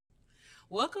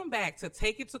Welcome back to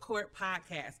Take It to Court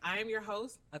podcast. I am your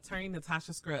host, attorney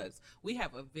Natasha Scruggs. We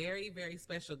have a very, very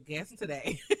special guest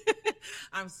today.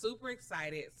 I'm super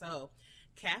excited. So,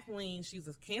 Kathleen, she's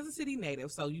a Kansas City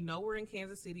native. So, you know, we're in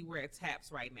Kansas City. We're at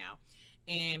TAPS right now.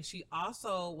 And she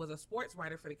also was a sports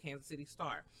writer for the Kansas City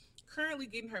Star. Currently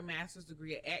getting her master's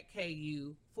degree at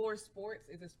KU for sports.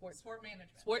 Is it sports? Sport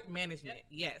management. Sport management,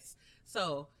 yes.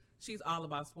 So, she's all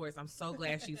about sports. I'm so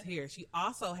glad she's here. She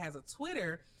also has a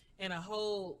Twitter and a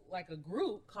whole like a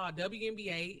group called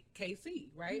WNBA KC,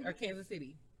 right? Or Kansas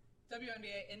City.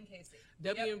 WNBA in KC.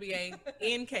 WNBA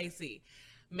in KC.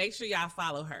 Make sure y'all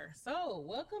follow her. So,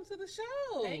 welcome to the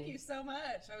show. Thank you so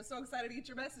much. I was so excited to get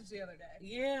your message the other day.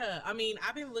 Yeah, I mean,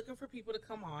 I've been looking for people to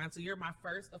come on, so you're my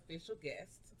first official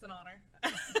guest. It's an honor.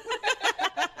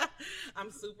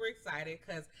 I'm super excited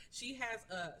because she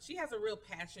has a real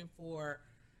passion for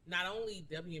not only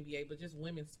WNBA but just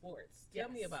women's sports. Tell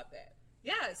me about that.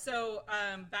 Yeah, so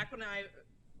back when I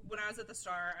was at the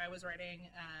Star, I was writing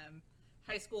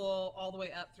high school all the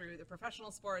way up through the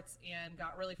professional sports and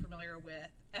got really familiar with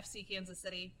FC Kansas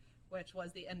City, which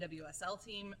was the NWSL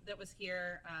team that was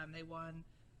here. They won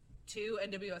 2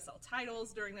 NWSL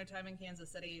titles during their time in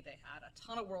Kansas City. They had a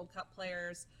ton of World Cup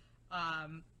players.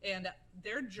 And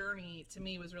their journey to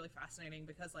me was really fascinating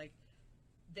because like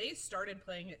they started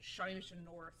playing at Shawnee Mission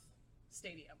North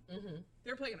Stadium. Mm-hmm.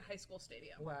 They're playing in a high school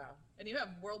stadium. Wow. And you have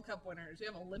World Cup winners, you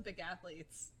have Olympic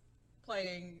athletes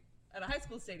playing at a high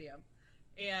school stadium.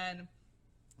 And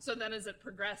so then as it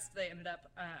progressed, they ended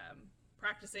up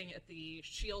practicing at the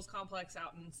Shields complex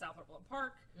out in South Overland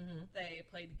Park. Mm-hmm. They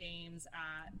played games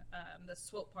at the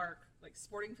Swope Park like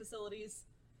sporting facilities.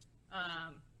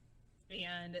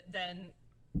 And then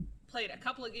played a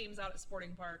couple of games out at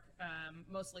Sporting Park,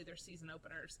 mostly their season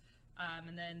openers.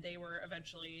 And then they were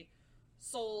eventually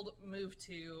sold, moved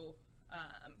to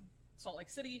Salt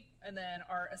Lake City, and then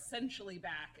are essentially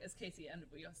back as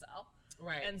KCNWSL.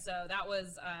 Right. And so that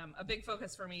was a big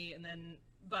focus for me. And then,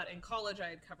 but in college, I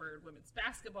had covered women's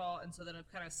basketball, and so then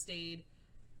I've kind of stayed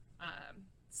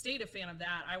a fan of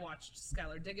that. I watched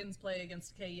Skylar Diggins play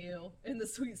against KU in the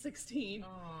Sweet 16.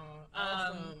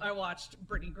 Awesome. I watched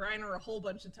Brittany Griner a whole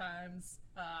bunch of times.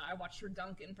 I watched her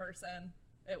dunk in person.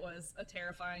 It was a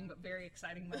terrifying but very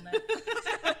exciting moment.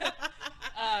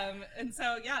 And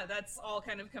so, yeah, that's all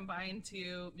kind of combined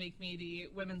to make me the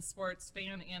women's sports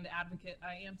fan and advocate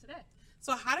I am today.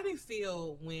 So how did it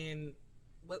feel when,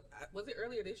 was it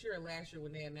earlier this year or last year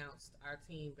when they announced our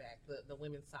team back, the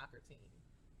women's soccer team?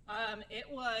 It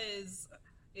was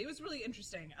really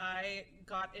interesting. I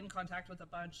got in contact with a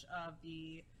bunch of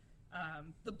the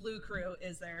Blue Crew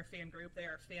is their fan group. They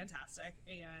are fantastic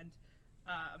and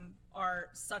are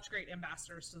such great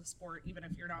ambassadors to the sport. Even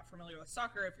if you're not familiar with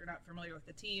soccer, if you're not familiar with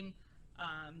the team,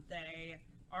 they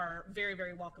are very,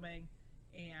 very welcoming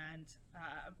and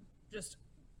just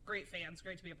great fans,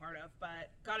 great to be a part of.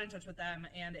 But got in touch with them,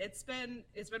 and it's been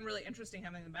really interesting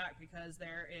having them back because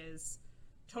there is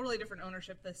totally different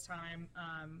ownership this time.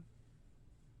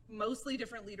 Mostly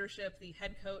different leadership. The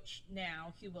head coach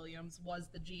now, Hugh Williams, was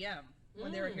the GM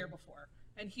when they were here before.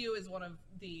 And Hugh is one of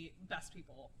the best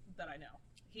people that I know.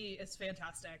 He is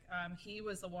fantastic. He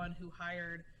was the one who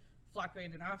hired Flock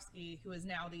Vandenovsky, who is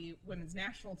now the women's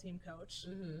national team coach.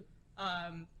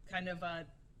 Mm-hmm. Kind of a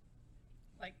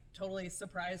totally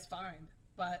surprise find,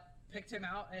 but picked him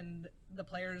out, and the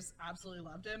players absolutely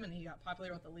loved him, and he got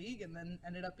popular with the league, and then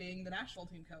ended up being the national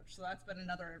team coach. So that's been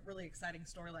another really exciting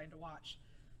storyline to watch.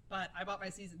 But I bought my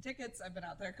season tickets. I've been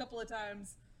out there a couple of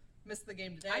times. Missed the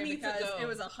game today because it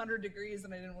was 100 degrees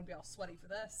and I didn't want to be all sweaty for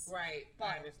this. Right, but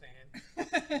I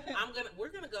understand. We're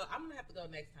gonna go. I'm gonna have to go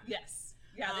next time. Yes,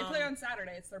 yeah, they play on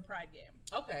Saturday. It's their Pride game.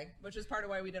 Okay, which is part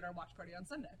of why we did our watch party on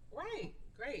Sunday. Right,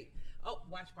 great. Oh,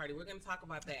 watch party. We're gonna talk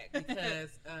about that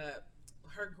because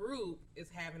her group is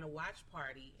having a watch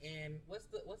party, and what's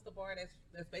the bar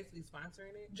that's basically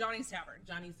sponsoring it? Johnny's Tavern.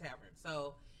 Johnny's Tavern.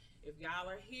 So if y'all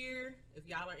are here, if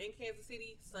y'all are in Kansas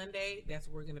City Sunday, that's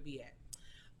where we're gonna be at.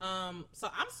 So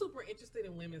I'm super interested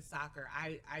in women's soccer.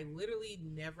 I literally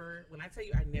never, when I tell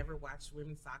you I never watched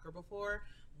women's soccer before,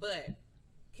 but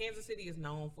Kansas City is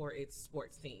known for its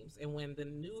sports teams. And when the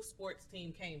new sports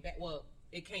team came back, well,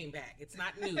 it came back. It's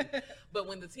not new, but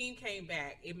when the team came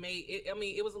back, it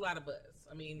was a lot of buzz.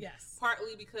 I mean, yes,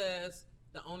 partly because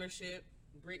the ownership,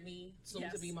 Brittany, soon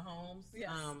to be Mahomes,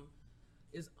 yes.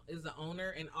 Is the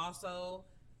owner, and also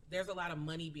there's a lot of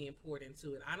money being poured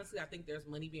into it. Honestly, I think there's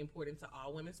money being poured into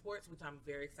all women's sports, which I'm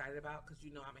very excited about because,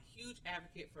 I'm a huge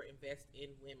advocate for invest in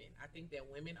women. I think that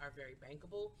women are very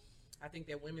bankable. I think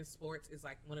that women's sports is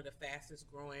like one of the fastest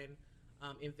growing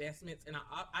investments. And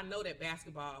I know that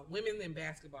women in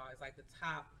basketball is like the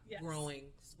top Yes. growing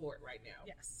sport right now.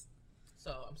 Yes.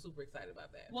 So I'm super excited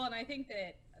about that. Well, and I think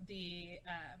that the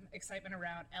excitement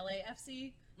around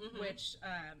LAFC, which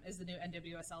is the new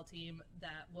NWSL team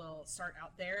that will start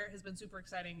out there, has been super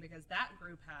exciting because that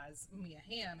group has Mia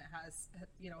Hamm. It has,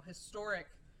 historic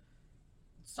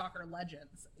soccer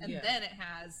legends. And then it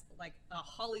has like a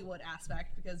Hollywood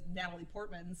aspect because Natalie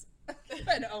Portman's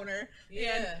an owner.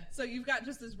 Yeah. And so you've got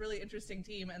just this really interesting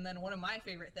team. And then one of my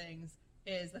favorite things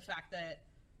is the fact that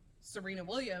Serena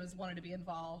Williams wanted to be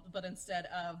involved, but instead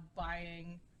of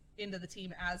buying into the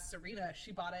team as Serena,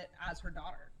 she bought it as her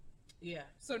daughter. Yeah.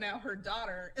 So now her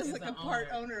daughter is like a part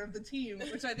owner of the team,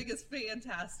 which I think is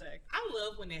fantastic. I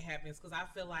love when that happens because I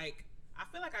feel like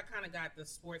I kind of got the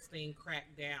sports thing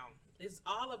cracked down. It's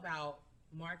all about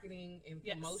marketing and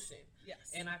promotion.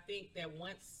 Yes. And I think that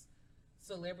once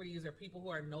celebrities or people who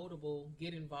are notable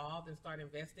get involved and start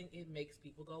investing, it makes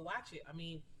people go watch it. I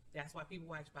mean, that's why people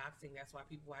watch boxing. That's why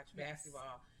people watch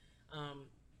basketball.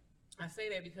 I say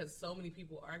that because so many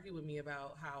people argue with me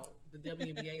about how the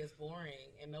WNBA is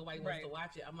boring and nobody wants to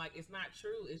watch it. I'm like, it's not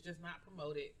true. It's just not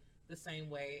promoted the same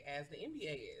way as the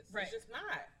NBA is. Right. It's just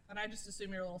not. And I just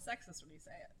assume you're a little sexist when you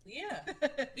say it.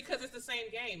 Yeah, because it's the same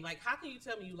game. Like, how can you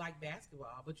tell me you like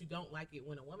basketball, but you don't like it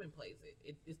when a woman plays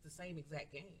it? It's the same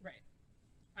exact game. Right.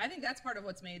 I think that's part of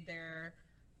what's made their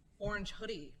orange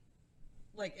hoodie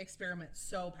experiment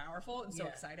so powerful and so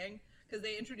exciting, because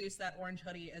they introduced that orange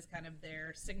hoodie as kind of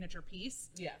their signature piece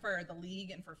for the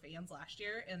league and for fans last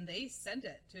year, and they sent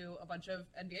it to a bunch of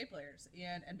NBA players,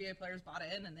 and NBA players bought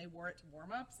in and they wore it to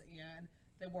warm-ups and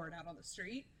they wore it out on the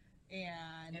street,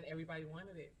 and everybody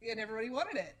wanted it. And everybody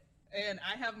wanted it. And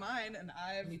I have mine, and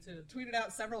I've tweeted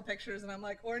out several pictures, and I'm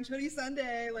like, Orange Hoodie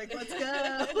Sunday, let's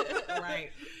go. Right.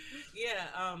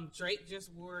 Yeah, Drake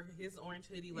just wore his orange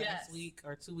hoodie last week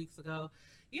or 2 weeks ago.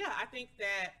 Yeah, I think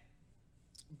that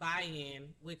buy-in,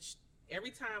 which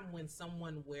every time when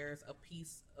someone wears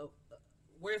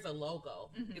wears a logo,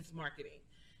 it's marketing.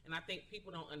 And I think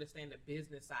people don't understand the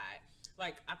business side.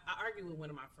 Like, I argued with one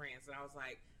of my friends, and I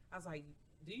was like,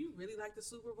 do you really like the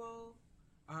Super Bowl?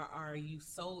 Or are you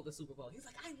sold the Super Bowl? He's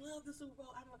like, I love the Super Bowl.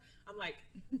 I'm like,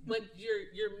 but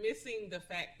you're missing the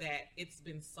fact that it's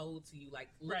been sold to you. Like,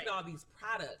 look at all these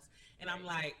products. And I'm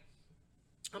like,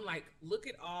 look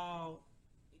at all.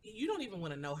 You don't even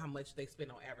want to know how much they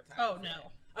spend on advertising. Oh,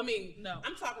 no. I mean, no.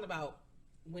 I'm talking about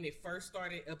when it first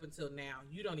started up until now.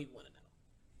 You don't even want to know.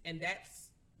 And that's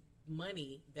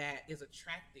money that is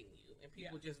attracting you. And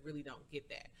people just really don't get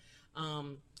that.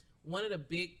 One of the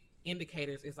big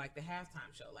indicators is like the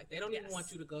halftime show. Like, they don't even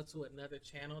want you to go to another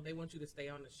channel. They want you to stay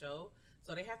on the show.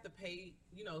 So they have to pay,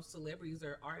 celebrities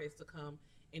or artists to come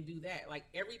and do that. Like,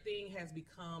 everything has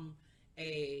become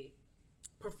a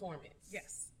performance.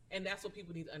 Yes. And that's what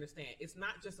people need to understand. It's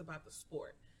not just about the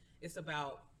sport. It's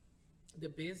about the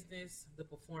business, the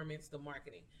performance, the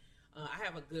marketing. I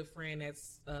have a good friend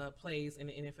that's plays in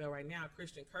the NFL right now,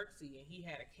 Christian Kirksey, and he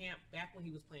had a camp back when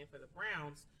he was playing for the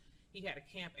Browns. He had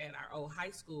a camp at our old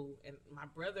high school, and my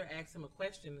brother asked him a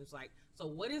question. It was like, so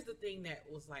what is the thing that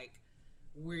was like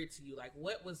weird to you? Like,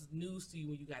 what was news to you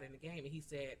when you got in the game? And he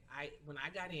said, when I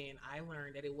got in, I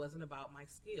learned that it wasn't about my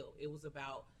skill. It was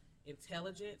about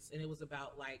intelligence, and it was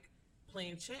about like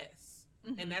playing chess.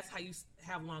 And that's how you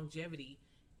have longevity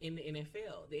in the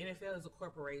NFL. The NFL is a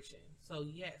corporation. So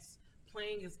yes,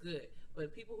 playing is good,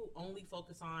 but people who only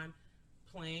focus on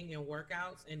playing and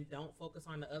workouts and don't focus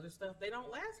on the other stuff, they don't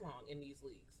last long in these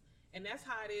leagues. And that's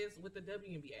how it is with the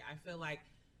WNBA. I feel like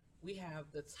we have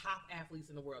the top athletes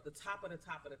in the world, the top of the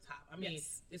top of the top. I mean,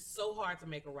 it's so hard to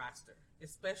make a roster,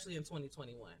 especially in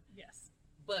 2021. Yes.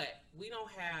 But we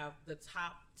don't have the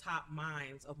top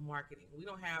minds of marketing. We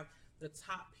don't have the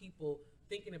top people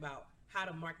thinking about how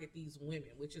to market these women,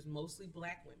 which is mostly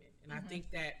Black women. And I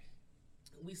think that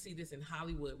we see this in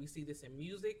Hollywood. We see this in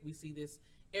music. We see this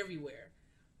everywhere,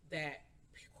 that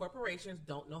corporations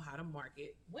don't know how to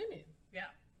market women. Yeah.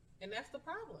 And that's the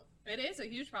problem. It is a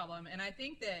huge problem. And I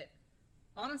think that,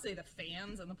 honestly, the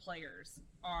fans and the players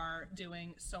are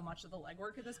doing so much of the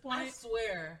legwork at this point. I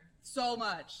swear. So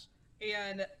much.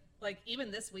 And,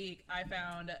 even this week, I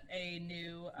found a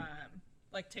new,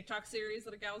 TikTok series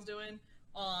that a gal's doing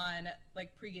on,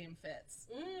 pregame fits.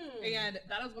 And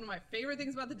that is one of my favorite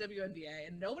things about the WNBA.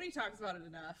 And nobody talks about it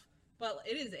enough. But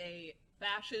it is a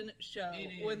fashion show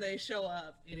when they show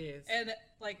up. It is. And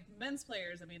men's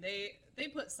players, I mean, they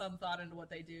put some thought into what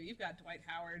they do. You've got Dwight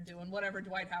Howard doing whatever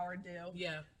Dwight Howard do.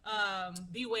 Yeah.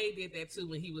 D-Wade did that too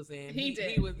when he was in. He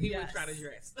did. He would try to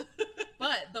dress.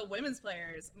 But the women's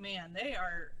players, man, they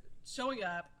are showing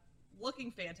up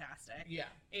looking fantastic. Yeah.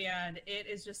 And it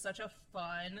is just such a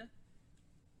fun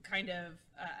kind of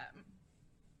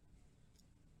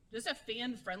just a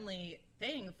fan-friendly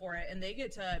thing for it, and they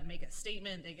get to make a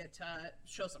statement, they get to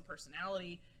show some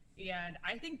personality, and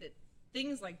I think that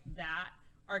things like that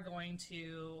are going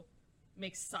to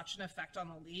make such an effect on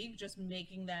the league, just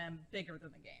making them bigger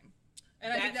than the game.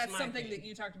 And I think that's something that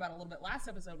you talked about a little bit last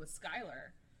episode with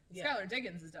Skylar. Yeah. Skylar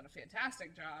Diggins has done a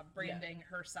fantastic job branding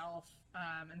herself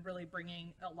and really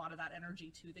bringing a lot of that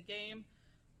energy to the game.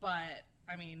 But,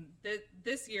 I mean,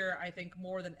 this year, I think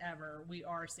more than ever, we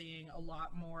are seeing a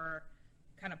lot more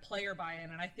kind of player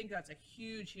buy-in, and I think that's a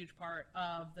huge, huge part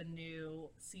of the new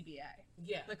CBA.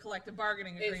 Yeah. The collective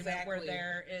bargaining agreement, where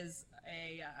there is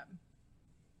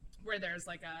where there's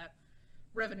like a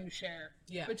revenue share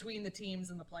between the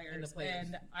teams and the players.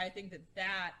 And I think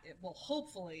that it will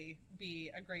hopefully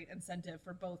be a great incentive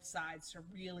for both sides to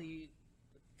really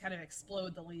kind of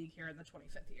explode the league here in the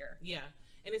 25th year. Yeah.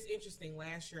 And it's interesting.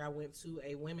 Last year I went to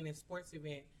a women in sports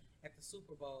event at the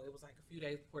Super Bowl. It was like a few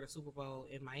days before the Super Bowl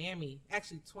in Miami.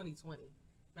 Actually, 2020.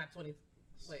 Not 20.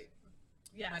 Wait.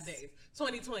 Yes. My days.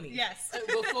 2020. Yes.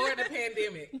 Before the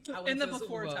pandemic. I went in to the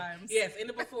before times. Yes, in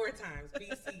the before times.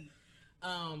 BC.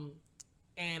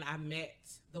 And I met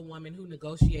the woman who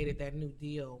negotiated that new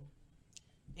deal,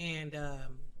 and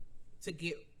to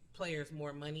get players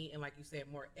more money and, like you said,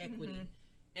 more equity.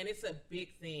 Mm-hmm. And it's a big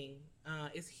thing.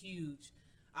 It's huge.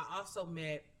 I also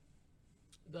met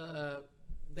the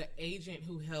agent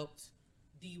who helped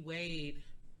D Wade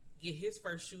get his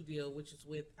first shoe deal, which is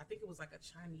with, I think it was like a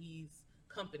Chinese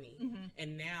company. Mm-hmm.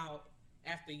 And now,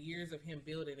 after years of him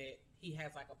building it, he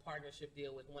has like a partnership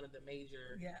deal with one of the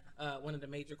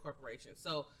major corporations.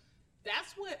 So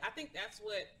that's what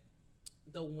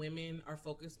the women are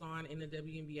focused on in the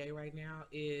WNBA right now,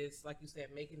 is, like you said,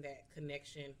 making that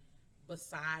connection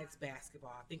besides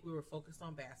basketball. I think we were focused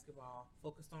on basketball,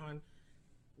 focused on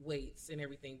weights and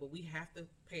everything, but we have to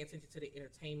pay attention to the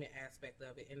entertainment aspect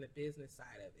of it and the business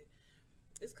side of it.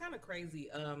 It's kind of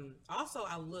crazy. Also,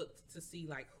 I looked to see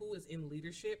like who is in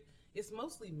leadership. It's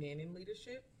mostly men in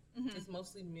leadership. Mm-hmm. It's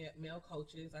mostly male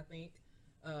coaches, I think.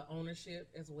 Ownership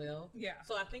as well. Yeah.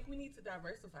 So I think we need to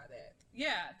diversify that.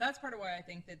 Yeah, that's part of why I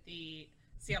think that the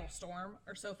Seattle Storm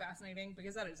are so fascinating,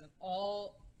 because that is an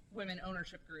all women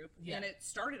ownership group. Yeah. And it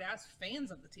started as fans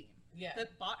of the team. Yeah.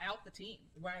 That bought out the team.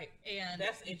 Right. And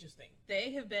that's interesting.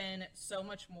 They have been so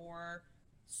much more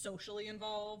socially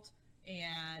involved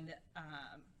and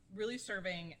really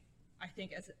serving, I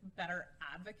think, as better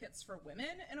advocates for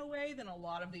women in a way than a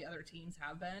lot of the other teams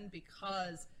have been,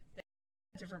 because they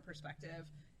have a different perspective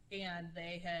and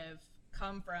they have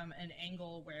come from an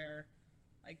angle where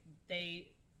like they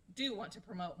do want to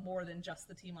promote more than just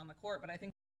the team on the court. But I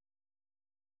think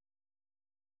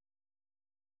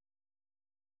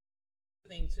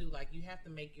thing too, like you have to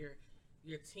make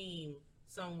your team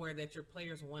somewhere that your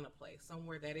players want to play,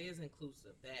 somewhere that is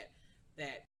inclusive,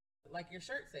 that like your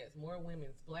shirt says, more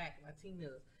women's, Black,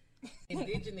 Latinas,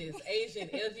 Indigenous, Asian,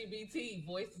 LGBT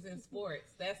voices in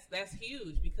sports. That's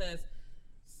huge, because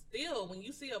still when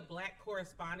you see a Black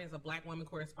correspondent, a Black woman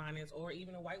correspondent, or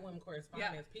even a white woman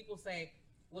correspondent, people say,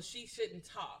 well, she shouldn't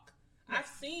talk. Yeah. I've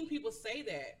seen people say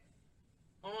that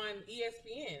on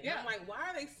ESPN. Yeah. I'm like, why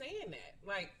are they saying that?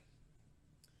 Like,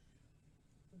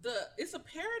 it's a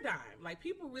paradigm. Like,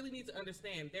 people really need to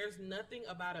understand there's nothing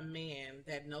about a man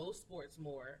that knows sports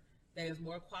more, that is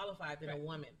more qualified than a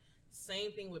woman.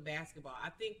 Same thing with basketball. I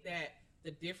think that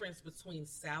the difference between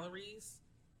salaries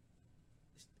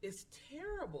is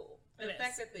terrible. The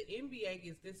fact that the NBA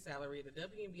gets this salary, the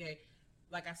WNBA,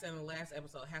 like I said in the last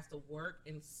episode, has to work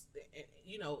and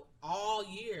all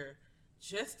year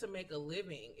just to make a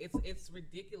living. It's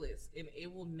ridiculous, and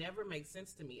it will never make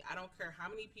sense to me. I don't care how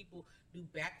many people do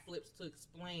backflips to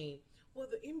explain, well,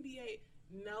 the NBA,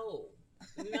 no.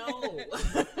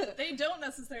 They don't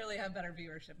necessarily have better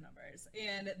viewership numbers,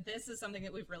 and this is something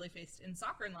that we've really faced in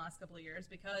soccer in the last couple of years,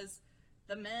 because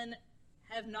the men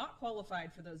have not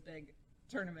qualified for those big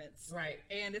tournaments, right?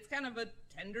 And it's kind of a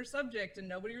tender subject and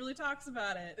nobody really talks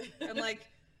about it. And like,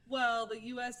 well, the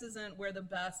US isn't where the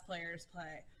best players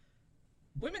play.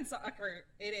 Women's soccer,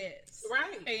 it is,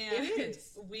 right? And it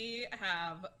is. We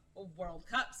have World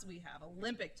Cups, we have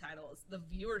Olympic titles. The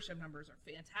viewership numbers are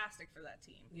fantastic for that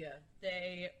team. Yeah,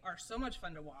 they are so much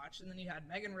fun to watch. And then you had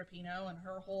Megan Rapinoe and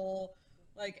her whole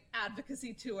like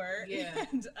advocacy tour. Yeah,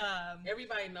 and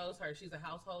everybody knows her. She's a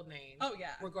household name. Oh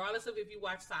yeah, regardless of if you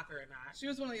watch soccer or not. She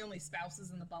was one of the only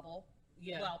spouses in the bubble.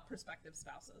 Yeah. Well, prospective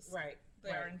spouses. Right. They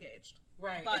are engaged.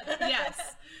 Right. But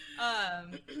yes,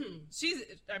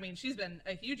 she's been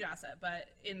a huge asset, but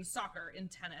in soccer, in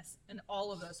tennis, in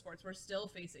all of those sports, we're still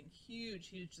facing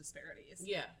huge disparities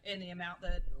Yeah. in the amount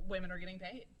that women are getting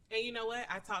paid. And you know what?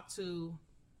 I talked to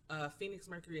Phoenix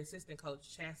Mercury assistant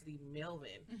coach Chastity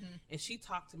Melvin, and she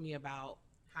talked to me about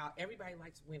how everybody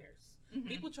likes winners.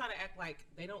 People try to act like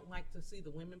they don't like to see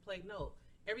the women play. No,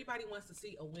 everybody wants to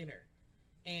see a winner.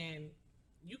 And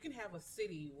you can have a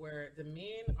city where the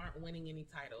men aren't winning any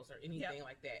titles or anything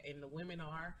like that, and the women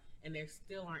are, and they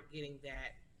still aren't getting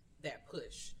that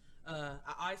push. I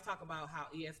always talk about how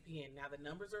ESPN, now the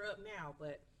numbers are up now,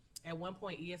 but at one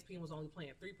point ESPN was only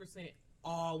playing 3%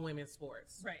 all women's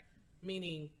sports. Right.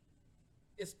 Meaning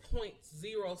it's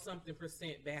 0.0 something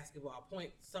percent basketball,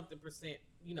 point something percent,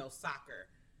 soccer,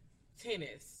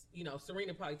 tennis.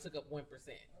 Serena probably took up 1%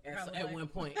 at one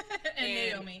point. and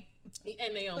Naomi.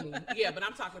 And Naomi. Yeah, but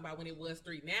I'm talking about when it was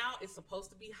 3. Now it's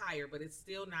supposed to be higher, but it's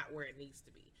still not where it needs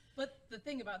to be. But the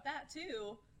thing about that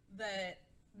too, that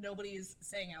nobody's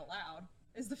saying out loud,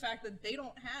 is the fact that they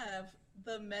don't have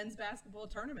the men's basketball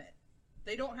tournament.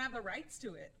 They don't have the rights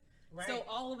to it. Right. So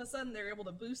all of a sudden they're able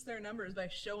to boost their numbers by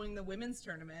showing the women's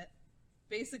tournament,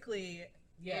 basically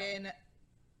in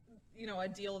a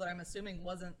deal that I'm assuming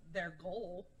wasn't their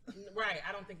goal. Right,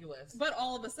 I don't think it was. But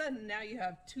all of a sudden now you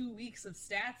have 2 weeks of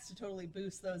stats to totally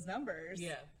boost those numbers.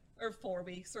 Yeah. Or 4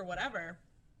 weeks or whatever.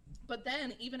 But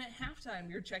then even at halftime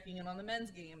you're checking in on the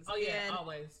men's games. Oh yeah, and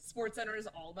always. SportsCenter is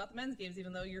all about the men's games,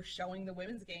 even though you're showing the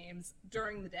women's games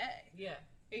during the day. Yeah.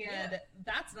 And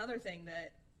that's another thing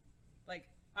that, like,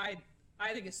 I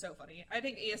think is so funny. I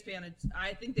think ESPN,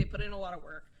 I think they put in a lot of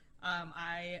work.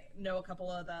 I know a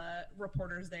couple of the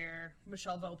reporters there.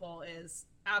 Michelle Vopel is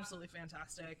absolutely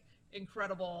fantastic,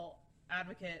 incredible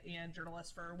advocate and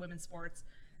journalist for women's sports,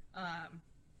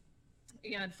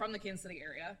 and from the Kansas City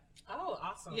area. Oh,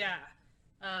 awesome. Yeah.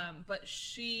 But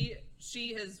she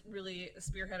has really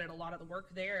spearheaded a lot of the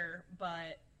work there,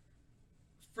 but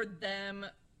for them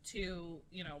to,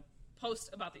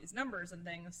 post about these numbers and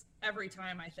things every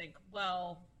time, I think,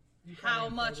 well, how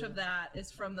much of that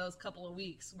is from those couple of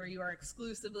weeks where you are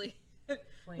exclusively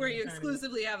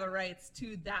exclusively have the rights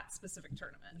to that specific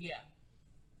tournament? Yeah.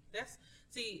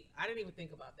 I didn't even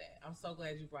think about that. I'm so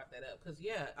glad you brought that up, because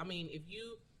if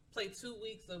you play 2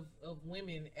 weeks of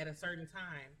women at a certain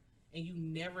time and you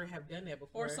never have done that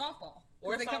before, or softball,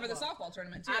 or they cover the softball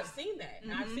tournament too. I've seen that.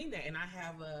 And I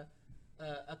have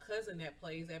a cousin that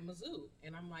plays at Mizzou,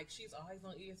 and I'm like, she's always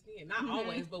on ESPN. Not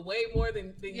always, but way more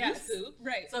than used to.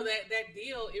 Right. So that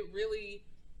deal,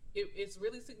 it's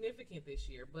really significant this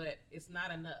year, but it's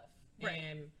not enough. Right.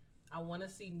 And I want to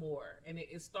see more. And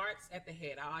it starts at the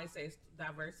head. I always say it's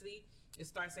diversity. It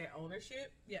starts at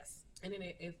ownership. Yes. And then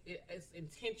it's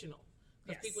intentional.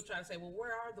 Because people try to say, well,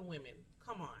 where are the women?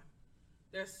 Come on.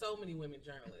 There's so many women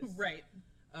journalists. Right.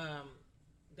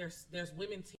 There's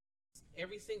women teams.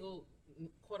 Every single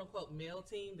quote unquote male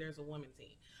team, there's a women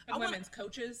team. And women's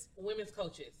coaches,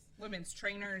 women's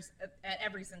trainers at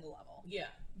every single level. Yeah.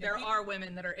 There are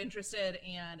women that are interested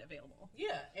and available.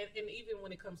 Yeah. And even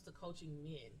when it comes to coaching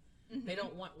men, they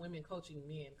don't want women coaching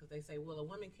men because they say, well, a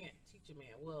woman can't teach a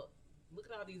man. Well, look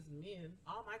at all these men.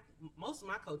 Most of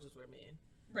my coaches were men.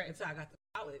 Right. Until I got to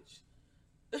college.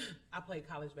 I played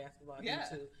college basketball here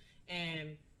too.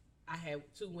 And I had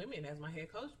 2 women as my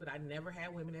head coach, but I never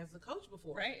had women as a coach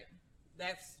before. Right.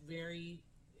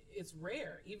 It's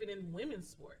rare, even in women's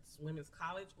sports, women's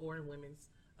college or in women's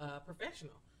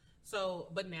professional. So,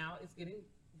 but now it's getting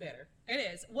better. It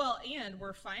is. Well, and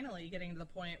we're finally getting to the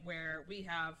point where we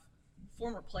have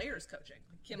former players coaching.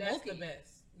 Kim Mulkey. That's the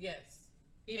best. Yes.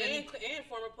 And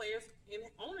former players in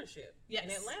ownership in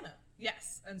Atlanta.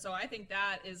 Yes. And so I think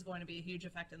that is going to be a huge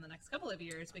effect in the next couple of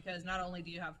years, because not only do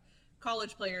you have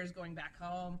college players going back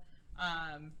home,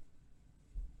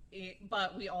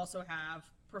 but we also have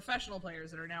professional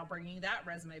players that are now bringing that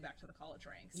resume back to the college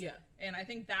ranks. Yeah. And I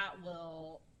think that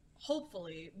will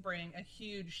hopefully bring a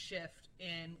huge shift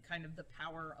in kind of the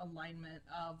power alignment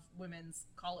of women's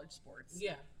college sports.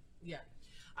 Yeah. Yeah.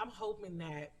 I'm hoping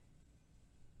that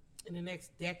in the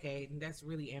next decade, and that's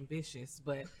really ambitious,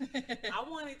 but I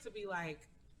want it to be like,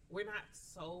 we're not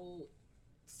so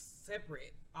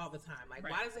separate all the time. Like,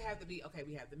 why does it have to be, okay,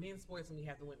 we have the men's sports and we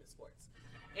have the women's sports?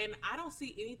 And I don't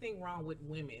see anything wrong with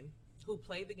women who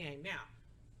play the game. Now,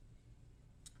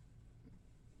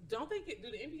 do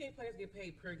the NBA players get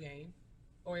paid per game?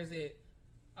 Or is it,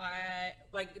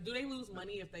 do they lose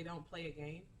money if they don't play a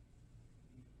game?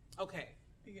 Okay.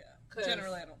 Yeah.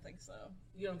 Generally, I don't think so.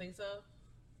 You don't think so?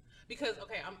 Because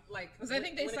I'm like, because I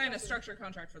think they when it signed a comes to- structured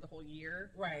contract for the whole year.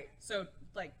 right. So,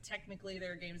 like, technically,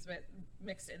 there are games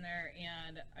mixed in there,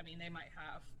 and I mean, they might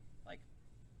have like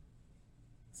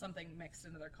something mixed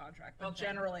into their contract, but Okay.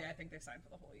 generally, I think they signed for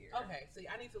the whole year. Okay, so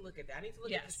I need to look at that. I need to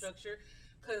look at the Yes. structure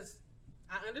because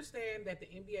I understand that the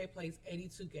NBA plays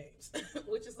 82 games,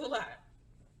 which is a lot.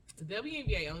 The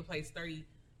WNBA only plays 30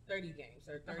 games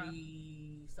or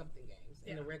 30 something games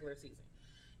in the Yeah. regular season.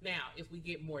 Now, if we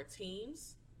get more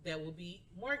teams, there will be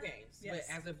more games. Yes.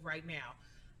 But as of right now,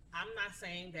 I'm not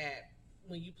saying that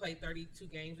when you play 32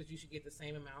 games that you should get the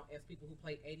same amount as people who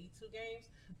play 82 games,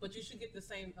 but you should get the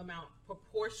same amount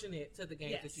proportionate to the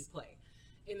games Yes. that you play.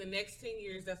 In the next 10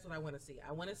 years, that's what I want to see.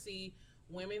 I want to see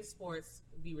women's sports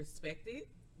be respected.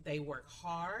 They work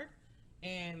hard,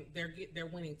 and they're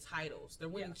winning titles. They're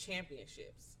winning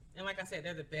championships. And like I said,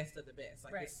 they're the best of the best.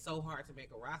 Like, Right. it's so hard to make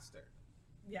a roster.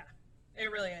 Yeah, it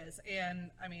really is.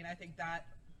 And I mean, I think that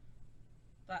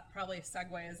probably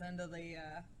segues into the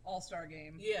All-Star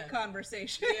game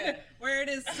conversation, Yeah. where it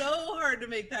is so hard to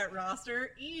make that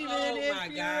roster, even Oh if my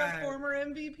you're God. a former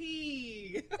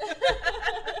MVP.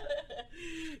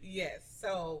 Yes.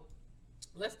 So,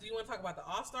 do you want to talk about the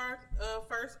All-Star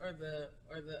first, or the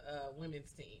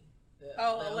women's team? The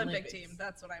Olympic Olympics? team.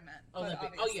 That's what I meant. but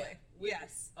Olympic. Oh obviously. yeah.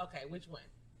 Yes. Okay. Which one?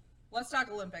 Let's talk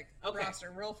Olympic Okay.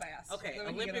 roster real fast. Okay. then we can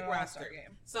get Olympic into the All-Star roster.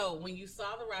 game. So when you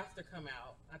saw the roster come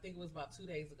out, I think it was about 2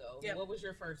 days ago. Yep. What was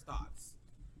your first thoughts?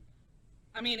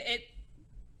 I mean,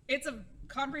 it's a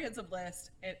comprehensive list.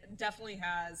 It definitely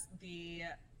has the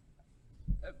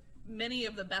many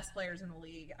of the best players in the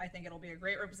league. I think it'll be a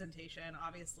great representation.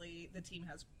 Obviously, the team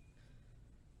has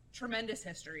tremendous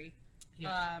history.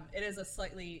 Yeah. It is a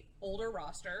slightly older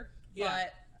roster, Yeah.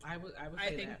 but I would I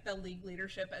say think that. the league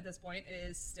leadership at this point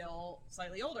is still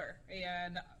slightly older,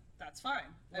 and that's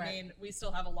fine. I Right. mean, we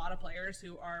still have a lot of players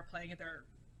who are playing at their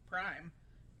prime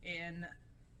in,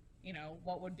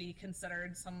 what would be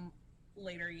considered some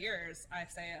later years. I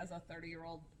say as a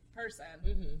 30-year-old person,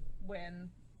 Mm-hmm. when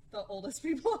the oldest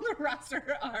people on the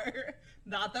roster are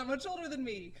not that much older than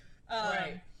me.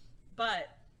 Right. But,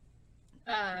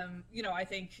 I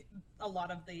think a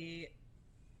lot of the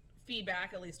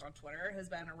feedback, at least on Twitter, has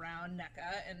been around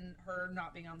NECA and her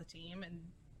not being on the team. And,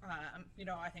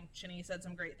 I think Chinny said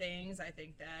some great things. I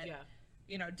think that,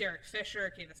 Yeah. Derek Fisher,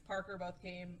 Candace Parker both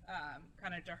came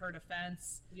kind of to her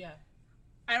defense. Yeah.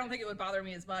 I don't think it would bother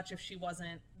me as much if she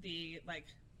wasn't the,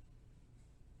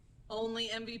 only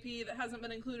MVP that hasn't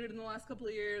been included in the last couple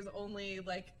of years, only,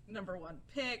 number one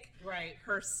pick. Right.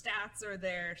 Her stats are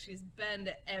there. She's been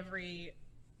to every,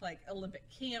 Olympic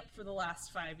camp for the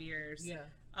last 5 years. Yeah.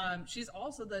 She's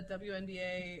also the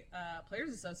WNBA Players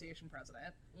Association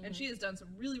president, and she has done some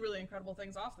really, really incredible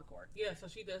things off the court. Yeah. So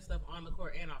she does stuff on the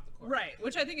court and off the court. Right,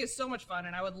 which I think is so much fun,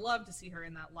 and I would love to see her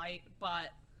in that light.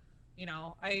 But,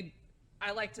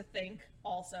 I like to think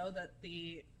also that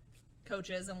the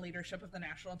coaches and leadership of the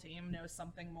national team knows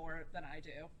something more than I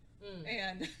do,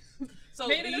 and So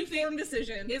made do an you think- informed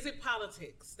decision. Is it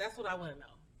politics? That's what I want to know.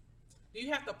 Do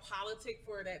you have to politic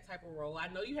for that type of role? I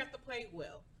know you have to play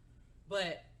well,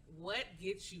 but what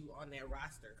gets you on that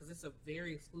roster? Because it's a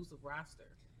very exclusive roster.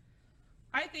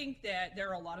 I think that there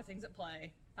are a lot of things at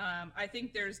play. I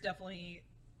think there's definitely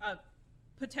a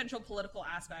potential political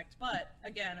aspect, but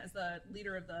again, as the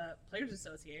leader of the Players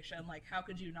Association, how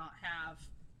could you not have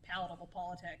palatable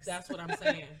politics? That's what I'm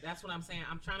saying. That's what I'm saying.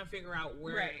 I'm trying to figure out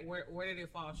where Right. where did it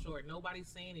fall short. Nobody's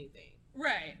saying anything.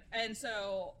 Right. And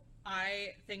so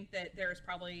I think that there's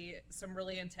probably some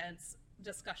really intense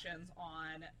discussions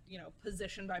on,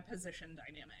 position by position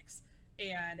dynamics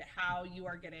and how you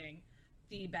are getting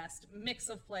the best mix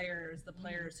of players, the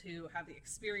players who have the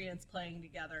experience playing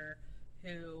together,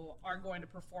 who are going to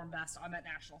perform best on that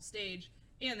national stage,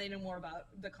 and they know more about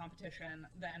the competition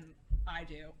than I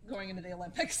do going into the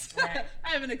Olympics. Right. I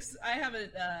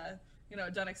haven't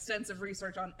done extensive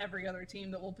research on every other team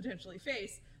that we'll potentially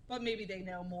face, but maybe they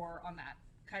know more on that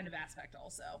kind of aspect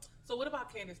also. So what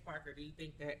about Candace Parker? Did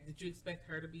you expect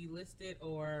her to be listed,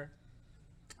 or?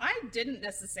 I didn't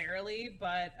necessarily,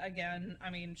 but again, I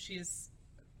mean, she's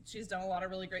done a lot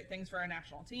of really great things for our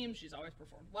national team. She's always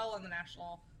performed well on the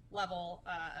national level.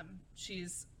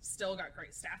 She's still got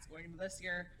great stats going into this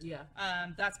year. Yeah.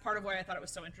 That's part of why I thought it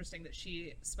was so interesting that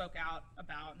she spoke out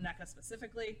about NECA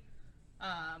specifically.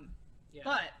 Yeah.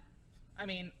 But, I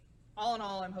mean, all in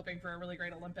all, I'm hoping for a really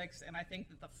great Olympics, and I think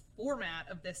that the format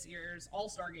of this year's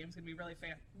All-Star Game is going to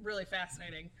be really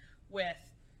fascinating, with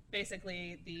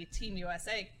basically the Team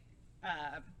USA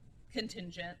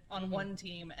contingent on one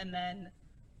team, and then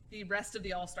the rest of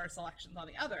the All-Star selections on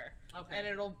the other. Okay. And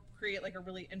it'll create a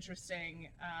really interesting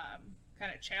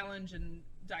kind of challenge and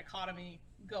dichotomy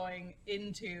going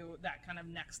into that kind of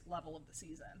next level of the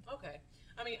season. Okay.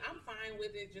 I mean, I'm fine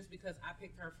with it just because I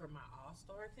picked her for my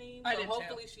All-Star team. I So did too.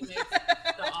 hopefully she makes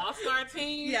the All-Star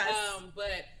team. Yes.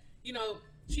 But, you know,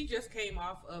 she just came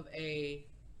off of a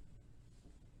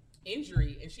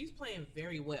injury and she's playing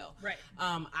very well. Right.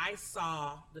 I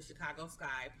saw the Chicago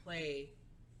Sky play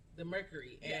the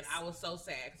Mercury and Yes. I was so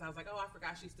sad because I was like, oh, I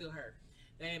forgot she's still hurt.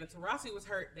 Diana Taurasi was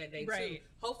hurt that day too. Right.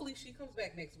 Hopefully she comes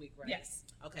back next week, right? Yes.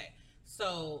 Okay.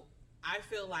 So I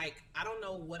feel like I don't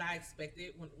know what I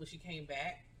expected when she came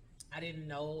back. I didn't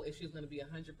know if she was going to be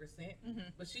 100%,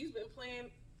 but she's been playing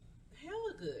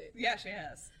hella good. Yeah, she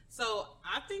has. So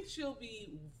I think she'll be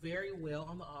very well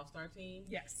on the All-Star team.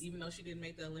 Yes. Even though she didn't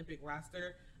make the Olympic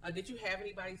roster. Did you have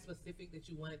anybody specific that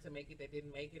you wanted to make it that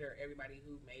didn't make it, or everybody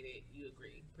who made it, you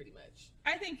agree pretty much?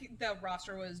 I think the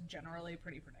roster was generally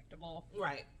pretty predictable.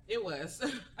 Right. It was.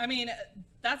 I mean,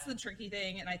 that's the tricky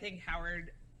thing, and I think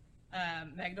Howard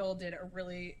Magdal did a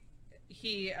really.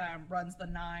 He runs the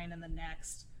 9 and the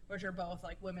Next, which are both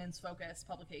like women's focused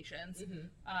publications.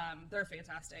 They're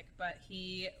fantastic, but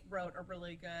he wrote a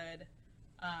really good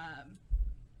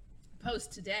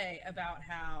post today about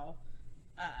how,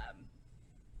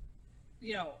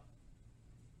 you know,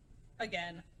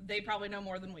 again, they probably know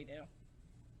more than we do.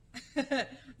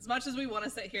 As much as we want to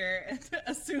sit here and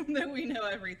assume that we know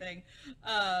everything,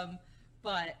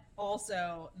 but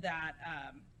also that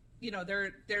you know,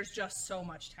 there's just so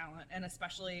much talent, and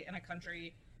especially in a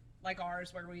country like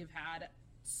ours where we've had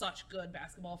such good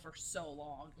basketball for so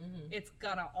long, it's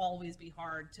gonna always be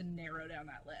hard to narrow down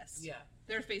that list. Yeah.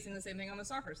 They're facing the same thing on the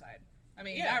soccer side. I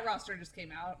mean, Yeah. that roster just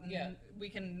came out, and we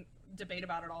can debate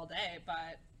about it all day,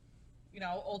 but you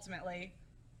know, ultimately,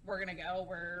 we're gonna go.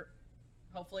 We're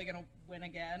hopefully gonna win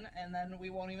again, and then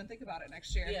we won't even think about it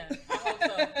next year. Yeah, I hope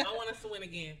so. I want us to win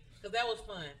again because that was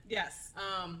fun. Yes.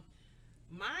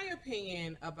 My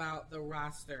opinion about the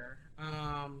roster,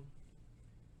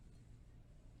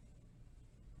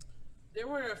 there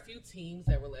were a few teams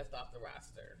that were left off the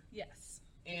roster. Yes.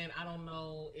 And I don't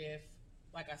know if,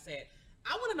 like I said,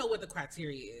 I want to know what the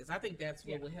criteria is. I think that's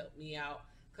what would help me out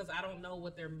because I don't know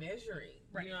what they're measuring.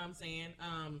 Right. You know what I'm saying?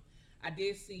 I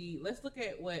did see, let's look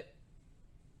at what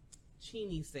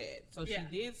Cheney said. So she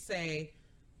did say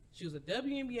she was a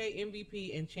WNBA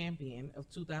MVP and champion of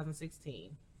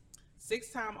 2016.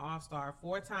 6-time All-Star,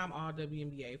 4-time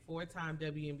All-WNBA, 4-time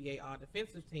WNBA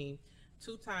All-Defensive Team,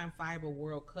 2-time FIBA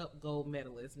World Cup gold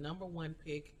medalist, number 1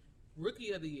 pick, Rookie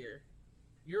of the Year,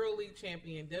 EuroLeague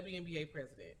champion, WNBA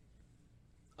president.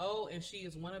 Oh, and she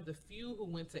is one of the few who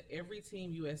went to every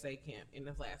Team USA camp in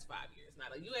the last 5 years. Now,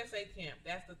 the USA camp,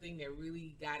 that's the thing that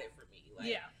really got it for me.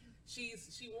 Like, she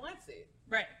wants it.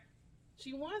 Right.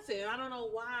 She wants it. And I don't know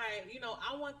why. You know,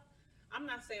 I'm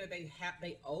not saying that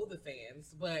they owe the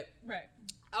fans, but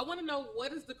I want to know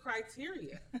what is the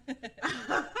criteria.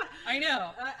 I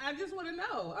know. I just want to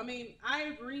know. I mean, I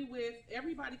agree with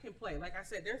everybody can play. Like I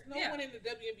said, there's no one in the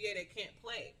WNBA that can't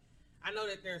play. I know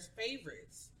that there's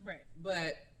favorites,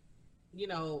 but you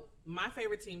know, my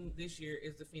favorite team this year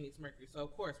is the Phoenix Mercury. So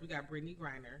of course we got Brittany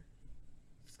Griner,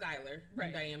 Skylar,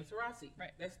 and Diana Taurasi.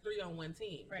 That's 3 on 1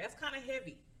 team. That's kind of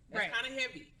heavy. That's kind of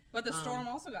heavy. But the Storm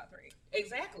also got 3.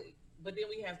 Exactly. But then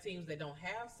we have teams that don't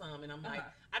have some, and I'm like,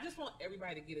 I just want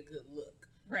everybody to get a good look.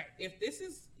 Right. If this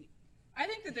is, I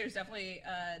think that there's definitely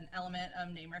an element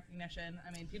of name recognition.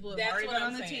 I mean, people who have already been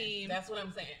on the team. That's what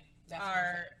I'm saying.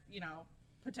 Are you know,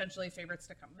 potentially favorites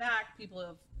to come back. People who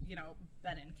have, you know,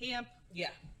 been in camp. Yeah.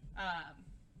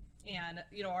 And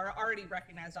you know, are already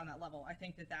recognized on that level. I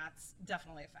think that that's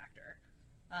definitely a factor.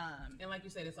 And like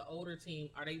you said, it's an older team.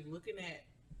 Are they looking at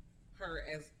her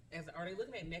as are they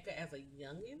looking at Nneka as a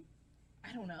youngin?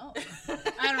 I don't know.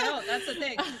 I don't know. That's the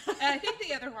thing. And I think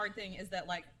the other hard thing is that,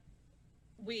 like,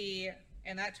 we,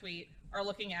 in that tweet, are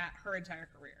looking at her entire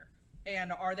career.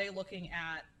 And are they looking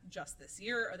at just this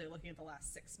year? Are they looking at the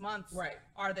last 6 months? Right.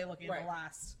 Are they looking at the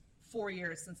last 4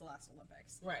 years since the last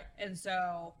Olympics? Right. And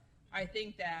so I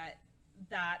think that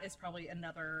is probably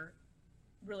another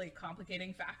really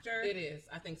complicating factor. It is.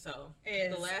 I think so.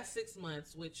 The last 6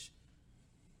 months, which,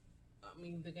 I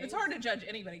mean, it's hard to judge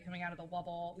anybody coming out of the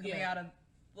bubble, coming out of,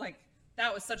 like,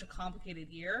 that was such a complicated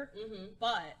year.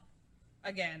 But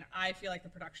again, I feel like the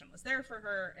production was there for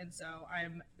her, and so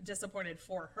I'm disappointed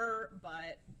for her.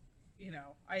 But you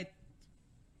know,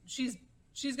 she's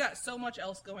got so much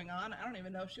else going on. I don't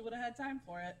even know if she would have had time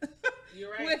for it.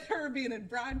 You're right. With her being in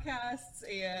broadcasts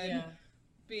and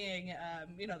being,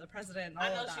 you know, the president and all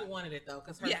of that. I know she wanted it, though,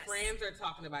 because her friends are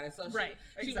talking about it. So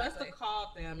she must have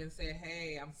called them and said,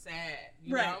 hey, I'm sad.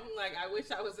 You know? I'm like, I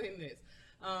wish I was in this.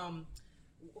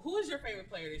 Who is your favorite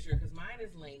player this year? Because mine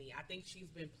is Lainey. I think she's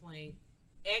been playing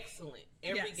excellent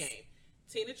every game.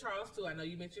 Tina Charles too. I know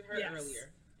you mentioned her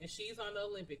earlier, and she's on the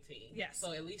Olympic team. Yes.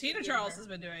 So at least Tina Charles has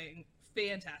been doing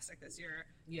fantastic this year.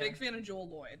 Yeah. Big fan of Jewel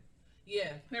Lloyd.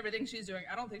 Yeah. And everything she's doing.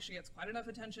 I don't think she gets quite enough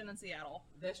attention in Seattle.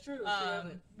 That's true.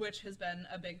 Which has been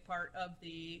a big part of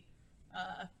the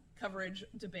coverage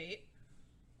debate,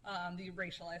 the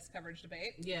racialized coverage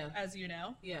debate. Yeah. As you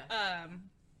know. Yeah.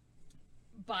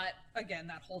 But again,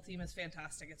 that whole team is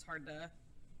fantastic. It's hard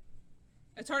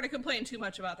to complain too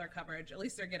much about their coverage. At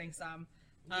least they're getting some.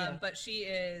 But she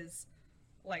is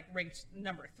like ranked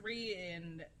number 3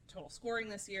 in total scoring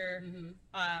this year.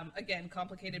 Mm-hmm. Again,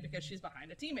 complicated because she's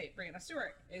behind a teammate, Brianna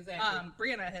Stewart. Exactly.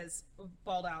 Brianna has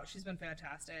balled out. She's been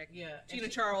fantastic. Yeah. Tina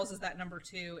Charles is that number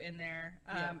 2 in there.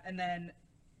 And then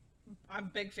I'm a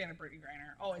big fan of Brittany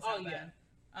Griner. Always have been.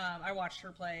 I watched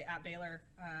her play at Baylor.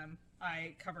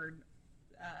 I covered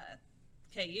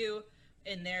KU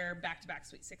in their back-to-back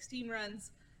Sweet 16 runs.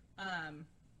 And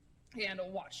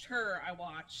watched her. I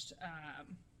watched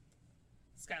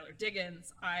Skylar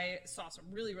Diggins. I saw some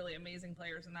really, really amazing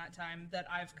players in that time that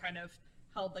I've kind of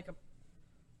held like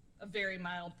a very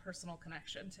mild personal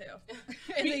connection to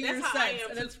in the years since.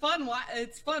 And it's fun.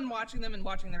 It's fun watching them and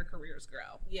watching their careers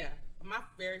grow. Yeah, my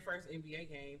very first NBA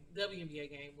game,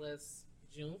 WNBA game, was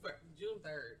June 3rd,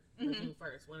 or June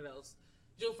 1st, one of those,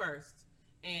 June 1st,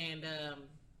 and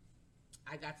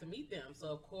I got to meet them. So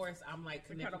of course I'm like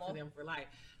connected to them for life.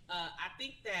 I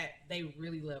think that they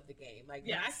really love the game. Like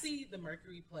when I see the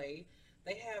Mercury play,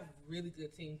 they have really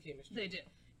good team chemistry. They do,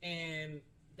 and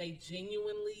they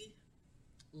genuinely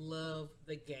love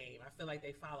the game. I feel like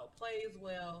they follow plays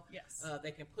well. Yes,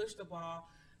 they can push the ball.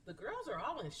 The girls are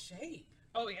all in shape.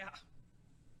 Oh yeah.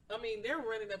 I mean, they're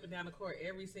running up and down the court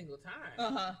every single time.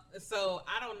 Uh-huh. So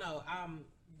I don't know.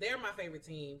 They're my favorite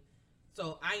team.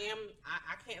 So I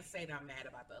can't say that I'm mad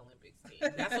about the Olympics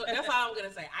team. That's all I'm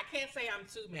gonna say. I can't say I'm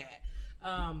too mad.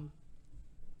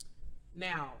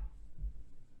 Now,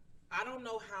 I don't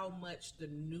know how much the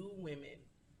new women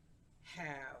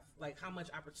have, like how much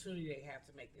opportunity they have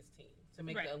to make this team, to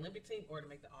make the Olympic team or to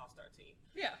make the All-Star team.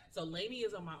 Yeah. So Lainey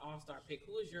is on my All-Star pick.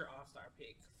 Who is your All-Star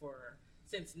pick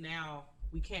since now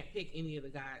we can't pick any of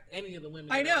the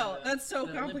women? I know, that's so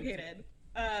complicated.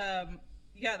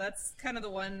 Yeah, that's kind of the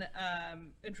one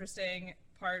interesting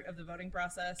part of the voting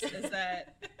process is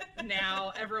that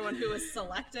now everyone who is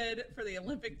selected for the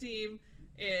Olympic team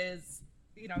is,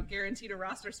 guaranteed a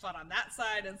roster spot on that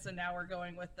side. And so now we're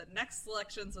going with the next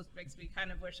selections, which makes me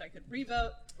kind of wish I could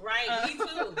revote. Right, me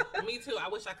too. Me too. I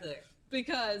wish I could.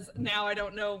 Because now I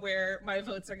don't know where my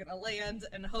votes are going to land.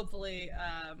 And hopefully,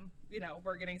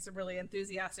 we're getting some really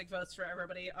enthusiastic votes for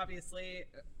everybody. Obviously,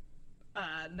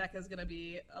 NECA is going to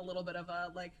be a little bit of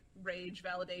a rage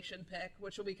validation pick,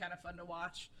 which will be kind of fun to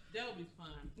watch. That'll be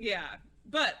fun. Yeah,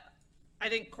 but I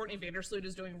think Courtney Vandersloot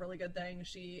is doing a really good thing.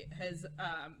 She has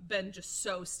been just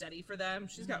so steady for them.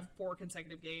 She's got 4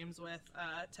 consecutive games with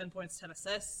 10 points, 10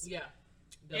 assists. Yeah,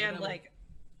 and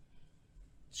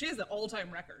she has the all-time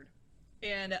record.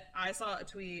 And I saw a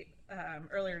tweet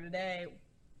earlier today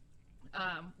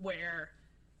where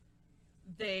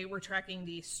they were tracking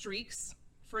the streaks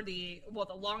for the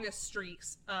longest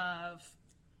streaks of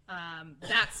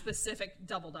that specific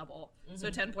double-double.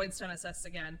 So 10 points, 10 assists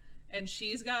again. And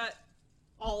she's got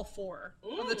all 4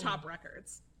 of the top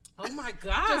records. Oh my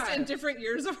God. Just in different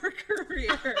years of her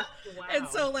career. Wow. And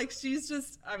so she's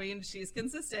just, she's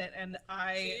consistent. And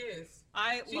she is.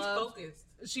 She's focused.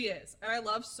 She is. And I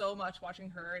love so much watching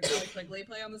her and Ellie Quigley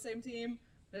play on the same team.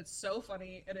 It's so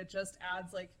funny. And it just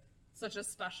adds such a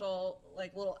special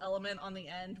little element on the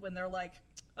end when they're like,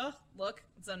 oh, look,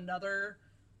 it's another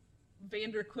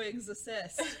Vanderquigs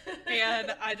assist.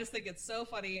 And I just think it's so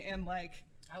funny and I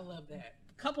love that.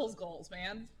 Couples goals,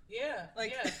 man. Yeah.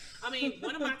 Yeah. I mean,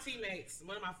 one of my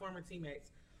former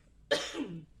teammates,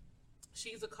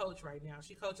 she's a coach right now.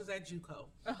 She coaches at JUCO.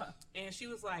 And she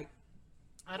was like,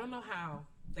 I don't know how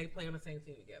they play on the same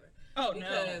team together. Oh,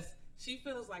 because she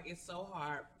feels like it's so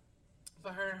hard for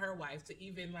her and her wife to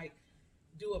even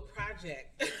do a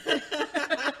project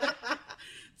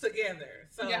together.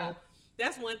 So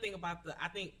that's one thing about I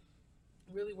think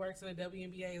really works in the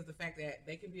WNBA is the fact that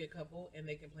they can be a couple and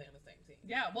they can play on the same team.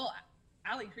 Yeah, well,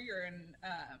 Allie Krieger and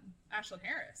Ashlyn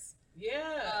Harris.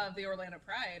 Yeah. Of the Orlando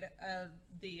Pride,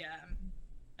 the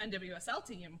NWSL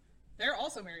team, they're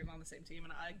also married on the same team.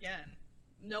 And again,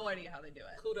 no idea how they do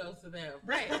it. Kudos to them.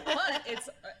 Right. But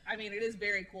it is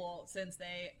very cool since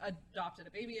they adopted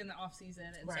a baby in the off season.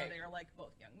 And so they are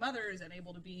both young mothers and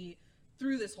able to be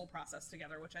through this whole process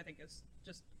together, which I think is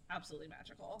just absolutely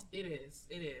magical. It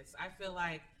is. I feel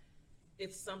like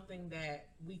it's something that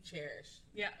we cherish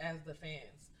Yeah. as the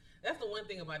fans. That's the one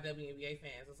thing about WNBA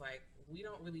fans. It's like we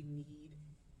don't really need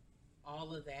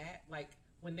all of that. Like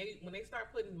when they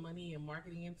start putting money and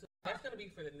marketing into it, that's going to be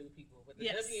for the new people. But the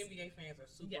Yes. WNBA fans are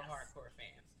super Yes. hardcore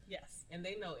fans. Yes. And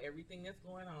they know everything that's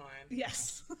going on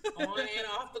Yes. on and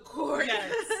off the court.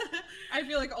 Yes. I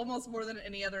feel like almost more than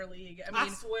any other league. I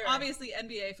mean, swear. obviously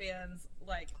NBA fans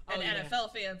and yeah.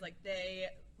 NFL fans they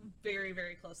very,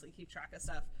 very closely keep track of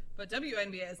stuff. But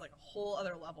WNBA is like a whole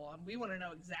other level, and we want to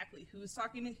know exactly who's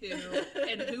talking to who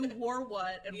and who wore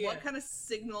what and what kind of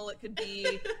signal it could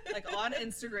be, like on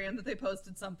Instagram that they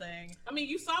posted something. I mean,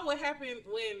 you saw what happened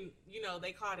when,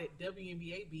 they called it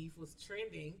WNBA beef was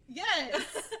trending. Yes.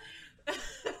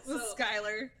 With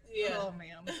Skylar. Yeah. Oh,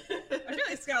 man. I feel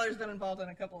like Skylar's been involved in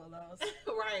a couple of those.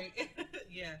 Right.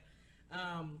 Yeah.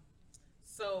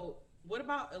 So what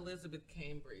about Elizabeth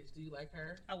Cambridge? Do you like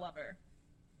her? I love her.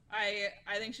 I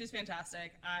think she's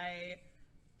fantastic. I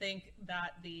think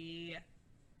that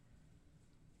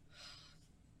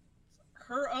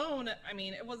her own, I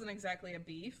mean, it wasn't exactly a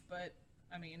beef, but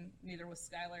I mean, neither was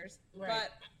Skylar's. Right.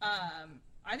 But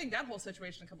I think that whole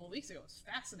situation a couple of weeks ago was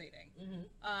fascinating.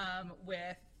 Mm-hmm.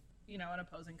 With, an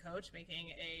opposing coach making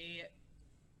a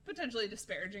potentially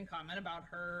disparaging comment about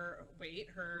her weight,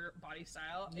 her body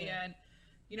style. Yeah.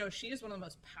 And, she is one of the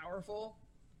most powerful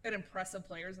and impressive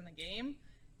players in the game.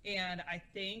 And I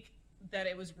think that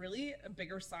it was really a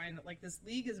bigger sign that this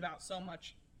league is about so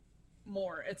much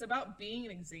more. It's about being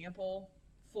an example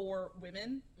for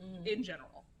women in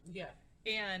general. Yeah.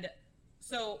 And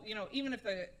so, even if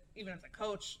the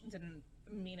coach didn't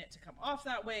mean it to come off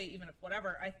that way, even if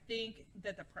whatever, I think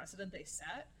that the precedent they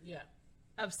set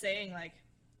of saying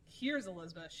here's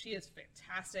Elizabeth, she is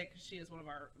fantastic. She is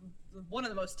one of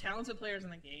the most talented players in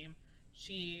the game.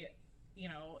 She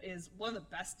is one of the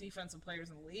best defensive players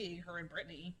in the league, her and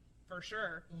Brittany, for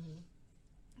sure.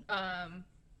 Mm-hmm.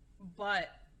 But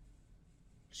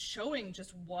showing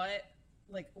just what,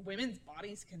 women's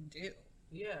bodies can do.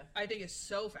 Yeah. I think is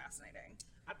so fascinating.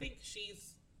 I think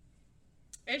she's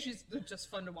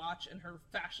just fun to watch, and her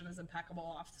fashion is impeccable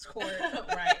off the court.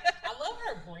 Right. I love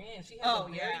her brand. She has a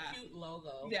very cute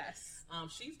logo. Yes.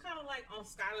 She's kind of like on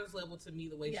Skylar's level to me,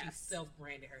 the way she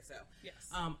self-branded herself. Yes.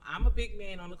 I'm a big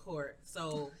man on the court,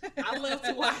 so I love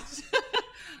to watch.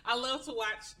 I love to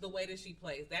watch the way that she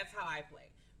plays. That's how I play.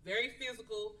 Very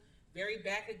physical, very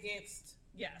back against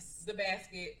the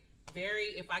basket.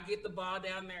 If I get the ball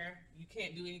down there, you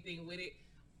can't do anything with it.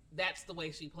 That's the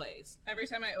way she plays. Every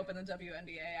time I open the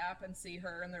WNBA app and see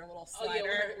her in their little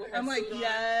slider, with her I'm like, suit on.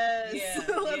 yes,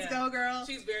 let's go, girl.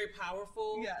 She's very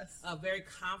powerful. Yes. Very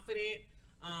confident.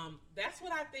 That's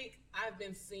what I think I've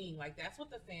been seeing. That's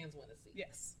what the fans want to see.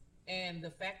 Yes. And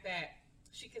the fact that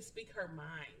she can speak her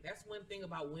mind. That's one thing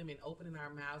about women, opening our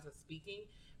mouths and speaking.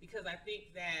 Because I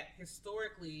think that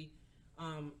historically,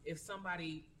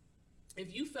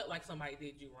 if you felt like somebody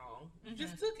did you wrong, you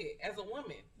just took it as a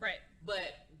woman. Right.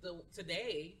 But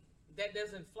today, that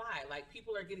doesn't fly.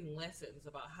 People are getting lessons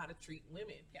about how to treat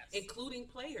women, including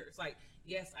players.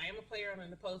 Yes, I am a player on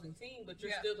an opposing team, but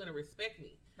you're still going to respect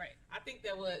me. Right. I think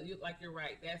that you're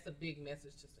right. That's a big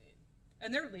message to send.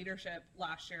 And their leadership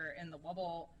last year in the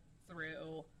bubble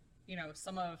through,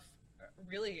 some of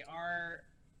really our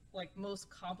most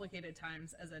complicated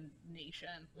times as a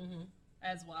nation. Mm-hmm.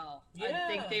 As well. Yeah. I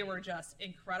think they were just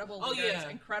incredible leaders,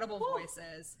 incredible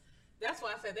voices. That's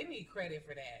why I said they need credit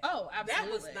for that. Oh,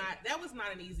 absolutely. That was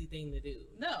not an easy thing to do.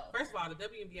 No. First of all, the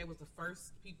WNBA was the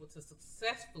first people to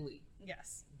successfully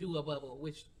do a bubble,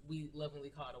 which we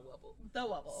lovingly called a wubble. The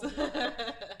wubble.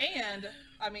 And,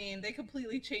 I mean, they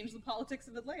completely changed the politics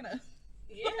of Atlanta.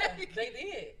 Yeah,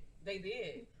 they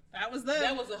did. That was them.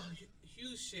 That was a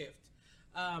huge shift.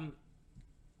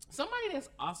 Somebody that's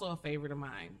also a favorite of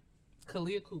mine,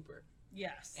 Kalia Cooper.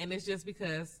 Yes. And it's just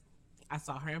because I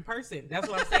saw her in person. That's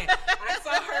what I'm saying. I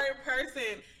saw her in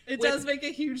person. It does make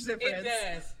a huge difference. It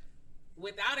does.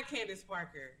 Without a Candace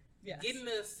Parker. Yes. Getting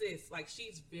the assist.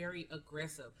 She's very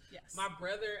aggressive. Yes. I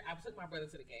took my brother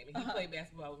to the game, and he played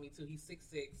basketball with me too. He's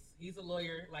 6'6". He's a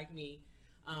lawyer like me.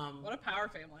 What a power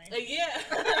family. Yeah.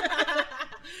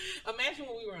 Imagine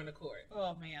when we were on the court.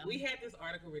 Oh, man. We had this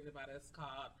article written about us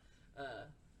called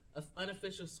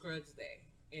Unofficial Scruggs Day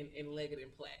in Leggett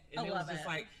and Platt. And it was just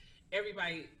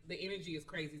everybody, the energy is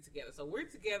crazy together. So we're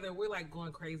together. We're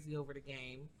going crazy over the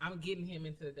game. I'm getting him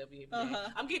into the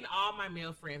WNBA. I'm getting all my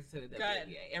male friends to the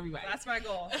WNBA. Everybody. That's my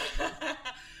goal.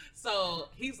 So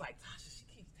he's like, Tasha, she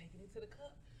keeps taking it to the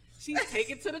cup. She's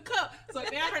taking it to the cup. So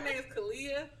now her name is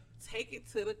Kalia. Take it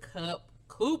to the cup,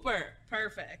 Cooper.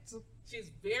 Perfect. She's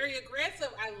very aggressive.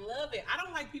 I love it. I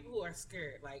don't like people who are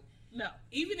scared. Like, No.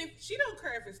 even if she don't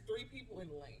care if it's 3 people in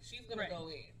the lane, she's gonna Right. go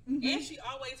in, Mhm. and she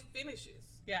always finishes.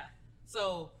 Yeah.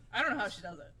 So I don't know how she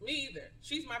does it. me either.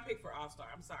 She's my pick for All Star.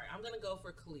 I'm sorry. I'm gonna go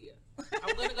for Kalia.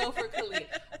 I'm gonna go for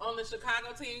Kalia on the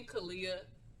Chicago team. Kalia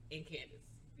and Candace.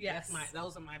 Yes.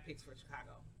 Those are my picks for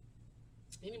Chicago.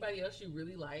 Anybody else you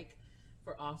really like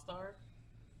for All Star?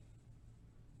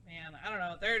 Man, I don't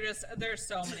know. There's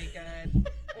so many good.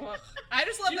 Ugh. I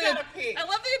just love You the gotta pick. I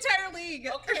love the entire league.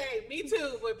 Okay, me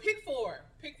too. But pick 4.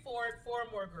 Pick 4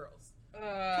 more girls.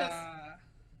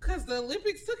 Because the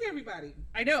Olympics took everybody.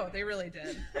 I know they really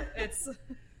did. It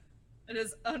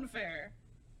is unfair.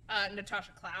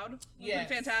 Natasha Cloud would Yes.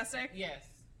 be fantastic. Yes.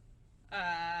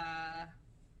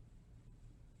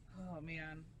 Oh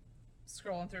man,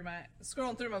 scrolling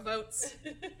through my votes.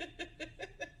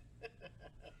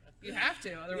 You have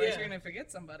to, otherwise Yeah. you're gonna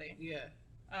forget somebody.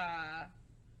 Yeah.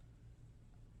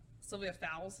 Sylvia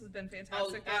Fowles has been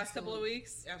fantastic the last couple of absolutely.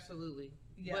 weeks. Absolutely.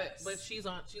 Yes. But she's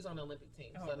on the Olympic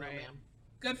team. Oh, So no, right. ma'am.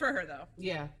 Good for her though.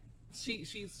 Yeah.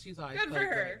 She's always Good for played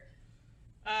great.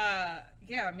 her.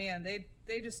 Yeah, man, they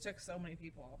just took so many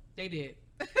people. They did.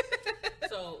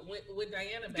 So with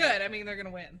Diana back, Good. I mean, they're gonna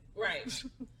win. right?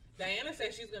 Diana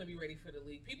said she's going to be ready for the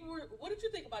league. What did you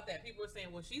think about that? People were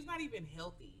saying, well, she's not even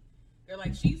healthy. They're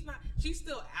like, she's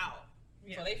still out.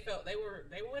 Yeah. So they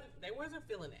wasn't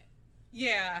feeling that.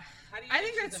 Yeah. How do you I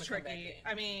think she's that's gonna come back tricky. in?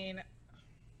 I mean,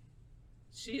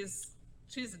 she's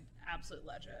an absolute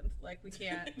legend. Like we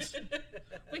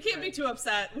can't be too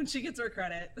upset when she gets her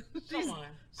credit. Come on.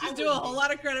 She's doing a whole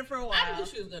lot of credit for a while. I knew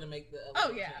she was going to make the Oh,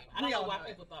 Olympic yeah. team. I don't We know all why knew it.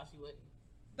 people thought she wouldn't.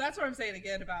 That's what I'm saying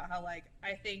again about how like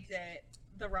I think that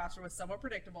the roster was somewhat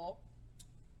predictable.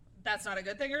 That's not a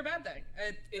good thing or a bad thing.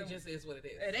 It just is what it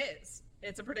is. It is.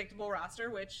 It's a predictable roster,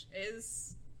 which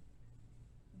is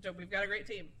we've got a great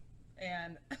team,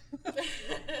 and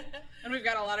and we've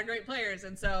got a lot of great players.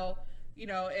 And so, you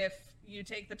know, if you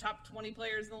take the top 20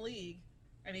 players in the league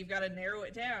and you've got to narrow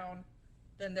it down,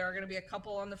 then there are going to be a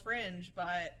couple on the fringe.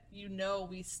 But you know,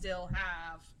 we still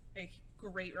have a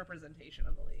great representation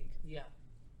of the league. Yeah.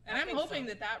 And I I'm think hoping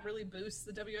so. that really boosts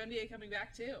the WNBA coming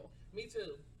back too. Me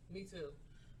too.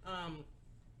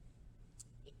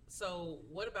 So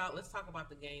what about, let's talk about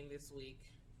the game this week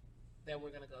that we're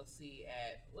going to go see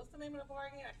at, what's the name of the bar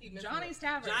again? I keep messing up. Johnny's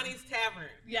Tavern. Johnny's Tavern.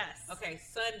 Yes. Okay,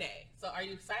 Sunday. So are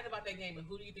you excited about that game, and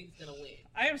who do you think is going to win?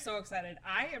 I am so excited.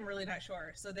 I am really not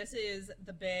sure. So this is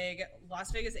the big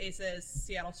Las Vegas Aces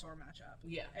Seattle Storm matchup.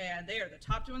 Yeah. And they are the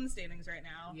top 2 in the standings right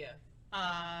now. Yeah.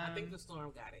 I think the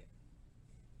Storm got it.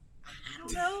 I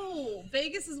don't know.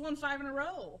 Vegas has won 5 in a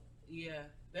row. Yeah.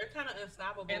 They're kind of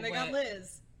unstoppable. And they got but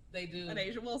Liz They do. and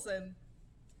Asia Wilson.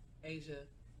 Asia.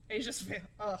 Asia's fan.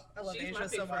 Oh, I love She's my Asia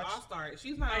pick so for much. All-Star.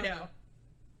 She's not I on the- know.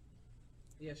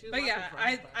 Yeah, she's But my yeah, pick for I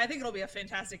All-Star. think it'll be a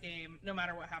fantastic game no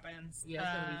matter what happens. Yeah,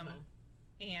 it's going to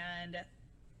be fun. And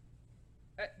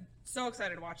so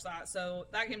excited to watch that. So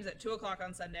that game's at 2:00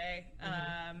 on Sunday.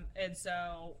 And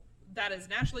so that is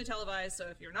nationally televised. So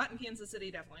if you're not in Kansas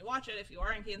City, definitely watch it. If you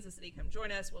are in Kansas City, come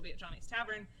join us. We'll be at Johnny's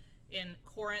Tavern in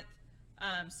Corinth.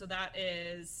 So that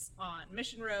is on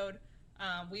Mission Road.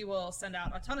 We will send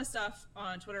out a ton of stuff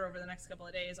on Twitter over the next couple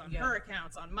of days on Yeah. her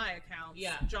accounts, on my accounts.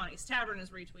 Yeah. Johnny's Tavern is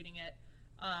retweeting it.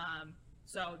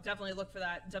 So definitely look for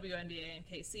that WNBA and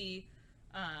KC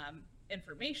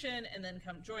information, and then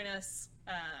come join us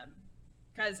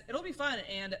because it'll be fun.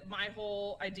 And my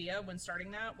whole idea when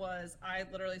starting that was I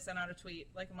literally sent out a tweet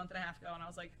like a month and a half ago, and I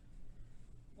was like,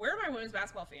 where are my women's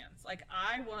basketball fans? Like,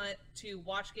 I want to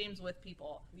watch games with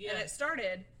people. Yeah. And it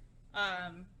started,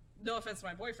 no offense to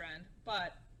my boyfriend,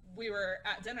 but we were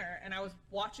at dinner and I was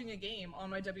watching a game on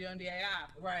my WNBA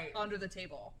app Right. under the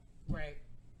table. Right.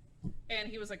 And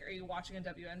he was like, are you watching a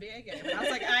WNBA game? And I was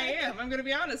like, I am. I'm going to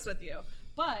be honest with you.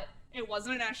 But it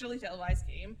wasn't a nationally televised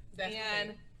game. That's the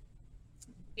thing.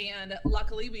 And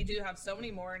luckily, we do have so many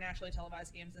more nationally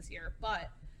televised games this year. But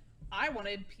I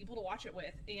wanted people to watch it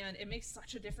with. And it makes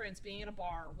such a difference being in a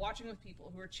bar, watching with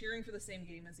people who are cheering for the same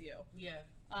game as you. Yeah.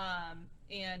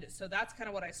 And so that's kind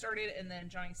of what I started. And then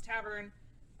Johnny's Tavern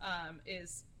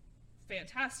is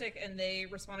fantastic, and they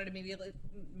responded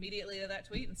immediately to that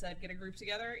tweet and said, get a group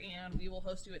together and we will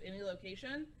host you at any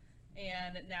location.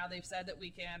 And now they've said that we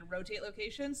can rotate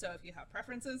locations, so if you have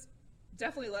preferences,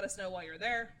 definitely let us know while you're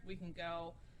there. We can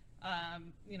go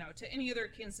to any other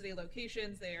Kansas City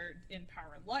locations. They're in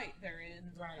Power and Light, they're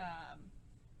in Right.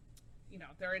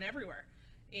 they're in everywhere.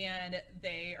 And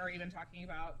they are even talking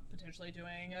about potentially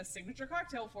doing a signature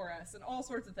cocktail for us and all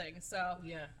sorts of things. So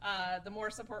Yeah. the more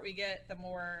support we get, the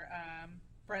more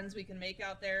friends we can make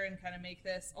out there and kind of make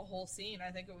this a whole scene.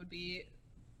 I think it would be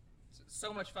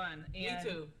so much fun. And, Me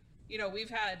too. You know,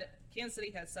 Kansas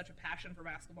City has such a passion for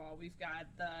basketball. We've had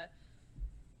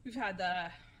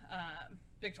the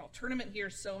Big 12 tournament here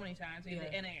so many times. We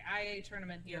have the NAIA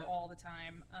tournament here all the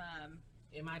time.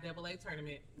 MIAA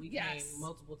tournament, we Yes. came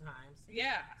multiple times.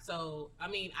 Yeah. So, I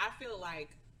mean, I feel like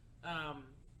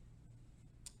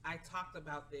I talked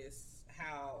about this,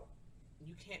 how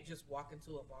you can't just walk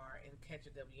into a bar and catch a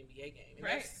WNBA game. And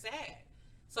Right. that's sad.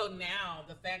 So now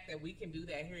the fact that we can do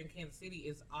that here in Kansas City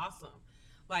is awesome.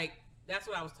 Like, that's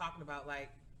what I was talking about. Like,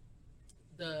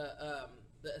 the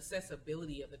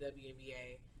accessibility of the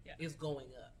WNBA is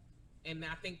going up. And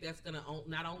I think that's going to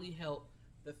not only help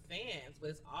the fans,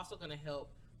 but it's also going to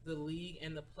help the league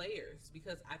and the players,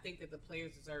 because I think that the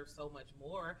players deserve so much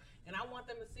more, and I want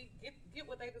them to get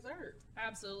what they deserve.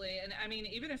 Absolutely. And I mean,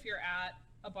 even if you're at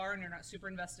a bar and you're not super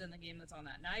invested in the game that's on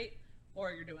that night,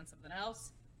 or you're doing something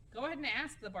else, go ahead and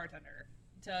ask the bartender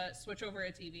to switch over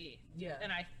a TV. Yeah.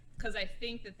 And because I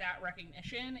think that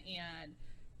recognition and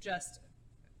just,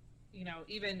 you know,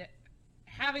 even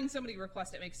having somebody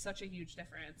request it makes such a huge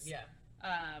difference. Yeah.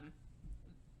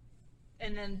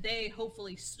 And then they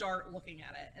hopefully start looking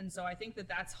at it. And so I think that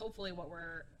that's hopefully what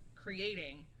we're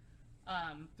creating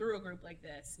through a group like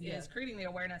this, is creating the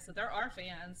awareness that there are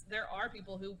fans, there are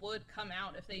people who would come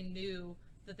out if they knew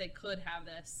that they could have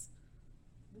this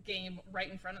game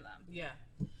right in front of them. Yeah.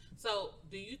 So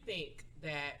do you think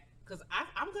that, because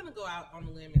I'm going to go out on a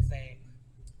limb and say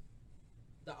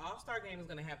the All-Star game is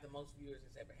going to have the most viewers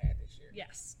it's ever had this year.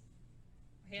 Yes.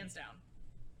 Hands down.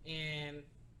 And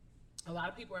a lot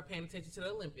of people are paying attention to the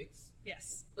Olympics.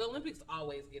 Yes. The Olympics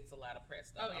always gets a lot of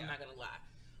press, though. Oh, yeah. I'm not going to lie.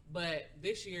 But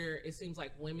this year, it seems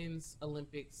like women's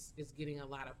Olympics is getting a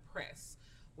lot of press,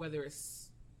 whether it's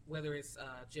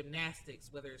gymnastics,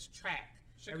 whether it's track.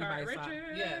 Sha'Carri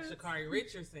Richards. Sha'Carri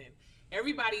Richardson.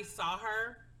 Everybody saw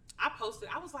her. I posted.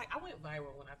 I was like, I went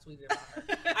viral when I tweeted about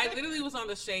her. I literally was on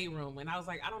the Shade Room, and I was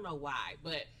like, I don't know why,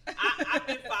 but I've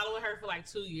been following her for like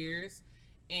 2 years.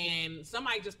 And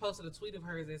somebody just posted a tweet of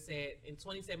hers that said, in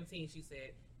 2017, she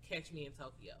said, "Catch me in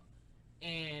Tokyo."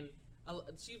 And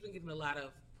she's been getting a lot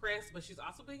of press, but she's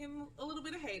also been getting a little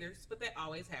bit of haters, but that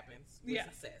always happens with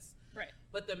success. Right.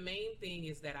 But the main thing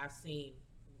is that I've seen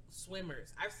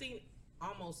swimmers. I've seen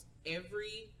almost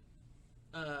every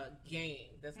game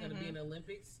that's going to be in the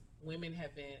Olympics. Women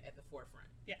have been at the forefront.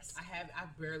 Yes.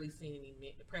 I've barely seen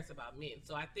any press about men.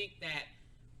 So I think that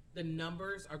the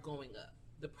numbers are going up.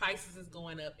 The prices is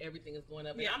going up. Everything is going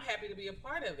up. And I'm happy to be a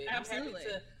part of it. Absolutely.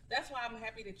 That's why I'm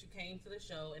happy that you came to the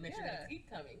show and that you're going to keep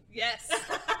coming. Yes.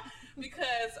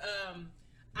 Because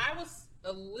I was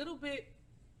a little bit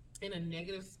in a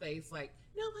negative space, like,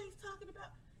 nobody's talking about,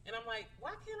 and I'm like,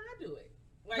 why can't I do it?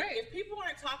 Like, if people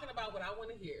aren't talking about what I want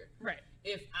to hear,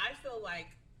 if I feel like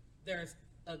there's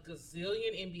a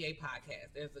gazillion NBA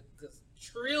podcasts, there's a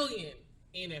trillion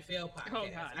NFL podcasts. Oh,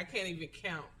 God. I can't even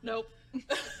count. Nope.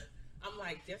 I'm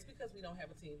like, just because we don't have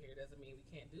a team here doesn't mean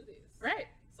we can't do this. Right.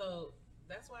 So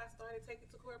that's why I started Take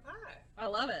It to Court Pod. I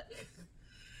love it.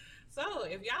 So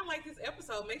if y'all like this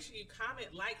episode, make sure you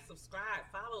comment, like, subscribe,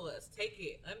 follow us. Take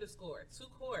it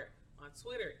 _2Court on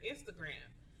Twitter, Instagram.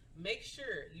 Make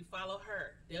sure you follow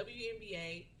her,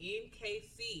 WNBA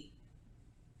NKC.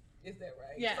 Is that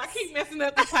right? Yes. I keep messing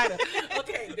up the title.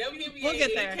 Okay, WNBA We'll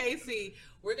get there. NKC.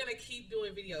 We're gonna keep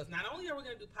doing videos. Not only are we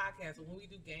gonna do podcasts, but when we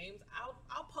do games,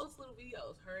 I'll post little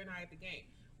videos. Her and I at the game.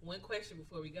 One question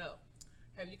before we go: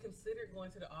 have you considered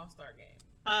going to the All-Star game?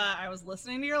 I was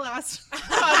listening to your last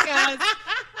podcast,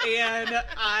 and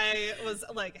I was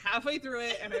like halfway through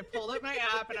it, and I pulled up my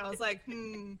app, and I was like,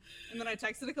 and then I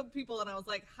texted a couple people, and I was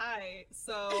like, hi,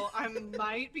 so I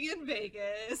might be in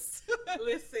Vegas.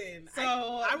 Listen, So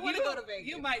I want to go to Vegas.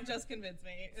 You might just convince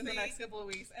me in the next couple of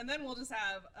weeks, and then we'll just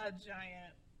have a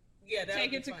giant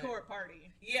Take It to Court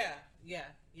party. Yeah.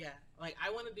 Like,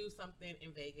 I want to do something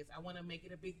in Vegas. I want to make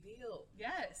it a big deal.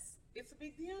 Yes. It's a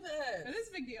big deal to us. It is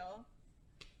a big deal.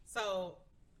 So,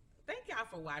 thank y'all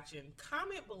for watching.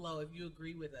 Comment below if you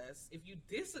agree with us. If you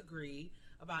disagree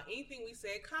about anything we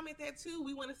said, comment that too.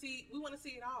 We want to see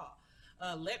it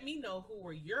all. Let me know who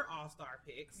were your all-star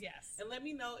picks. Yes. And let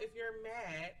me know if you're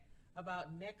mad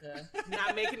about NECA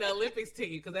not making the Olympics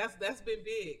team, because that's been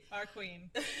big. Our queen.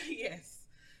 Yes.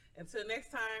 Until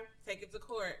next time, Take It to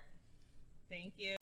Court. Thank you.